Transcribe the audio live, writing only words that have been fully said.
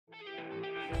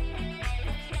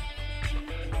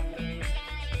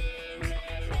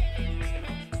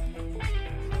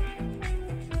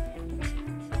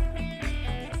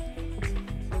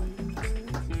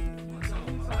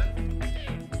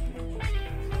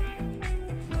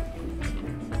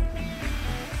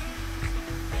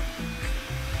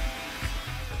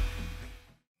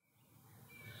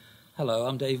Hello,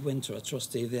 I'm Dave Winter, a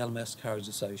trustee of the LMS Carriage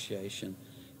Association.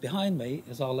 Behind me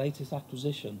is our latest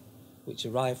acquisition, which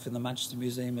arrived from the Manchester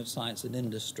Museum of Science and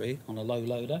Industry on a low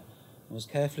loader and was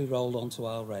carefully rolled onto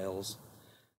our rails.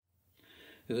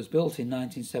 It was built in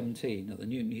 1917 at the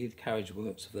Newton Heath carriage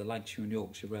works of the Lancashire and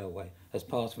Yorkshire Railway as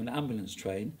part of an ambulance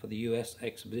train for the US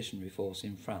Expeditionary Force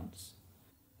in France.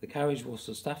 The carriage was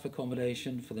for staff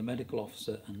accommodation for the medical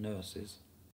officer and nurses.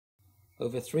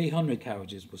 Over 300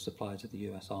 carriages were supplied to the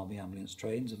US Army ambulance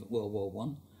trains of World War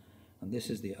I, and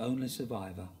this is the only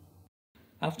survivor.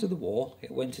 After the war, it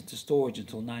went into storage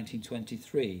until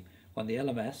 1923, when the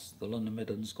LMS, the London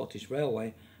Midland Scottish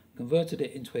Railway, converted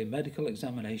it into a medical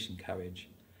examination carriage.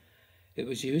 It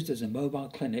was used as a mobile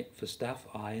clinic for staff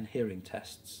eye and hearing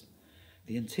tests.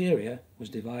 The interior was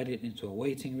divided into a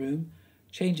waiting room,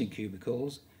 changing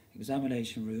cubicles,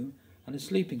 examination room, and a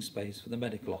sleeping space for the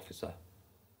medical officer.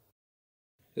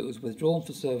 It was withdrawn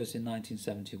for service in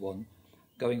 1971,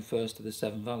 going first to the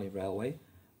Severn Valley Railway,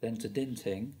 then to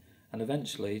Dinting, and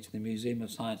eventually to the Museum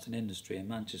of Science and Industry in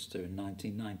Manchester in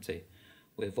 1990,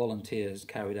 where volunteers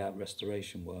carried out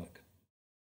restoration work.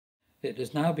 It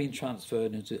has now been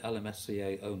transferred into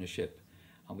LMSCA ownership,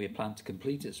 and we plan to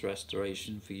complete its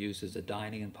restoration for use as a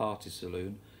dining and party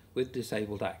saloon with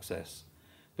disabled access,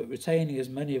 but retaining as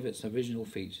many of its original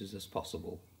features as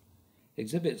possible.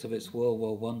 Exhibits of its World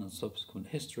War I and subsequent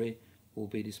history will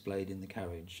be displayed in the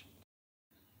carriage.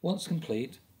 Once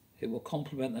complete, it will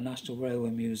complement the National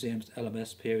Railway Museum's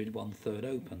LMS Period 1/3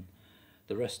 Open,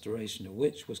 the restoration of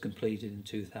which was completed in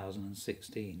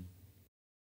 2016.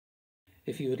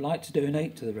 If you would like to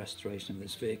donate to the restoration of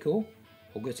this vehicle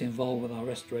or get involved with our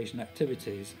restoration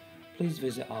activities, please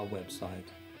visit our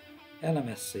website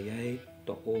lmsca.org.uk.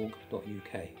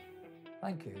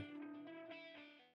 Thank you.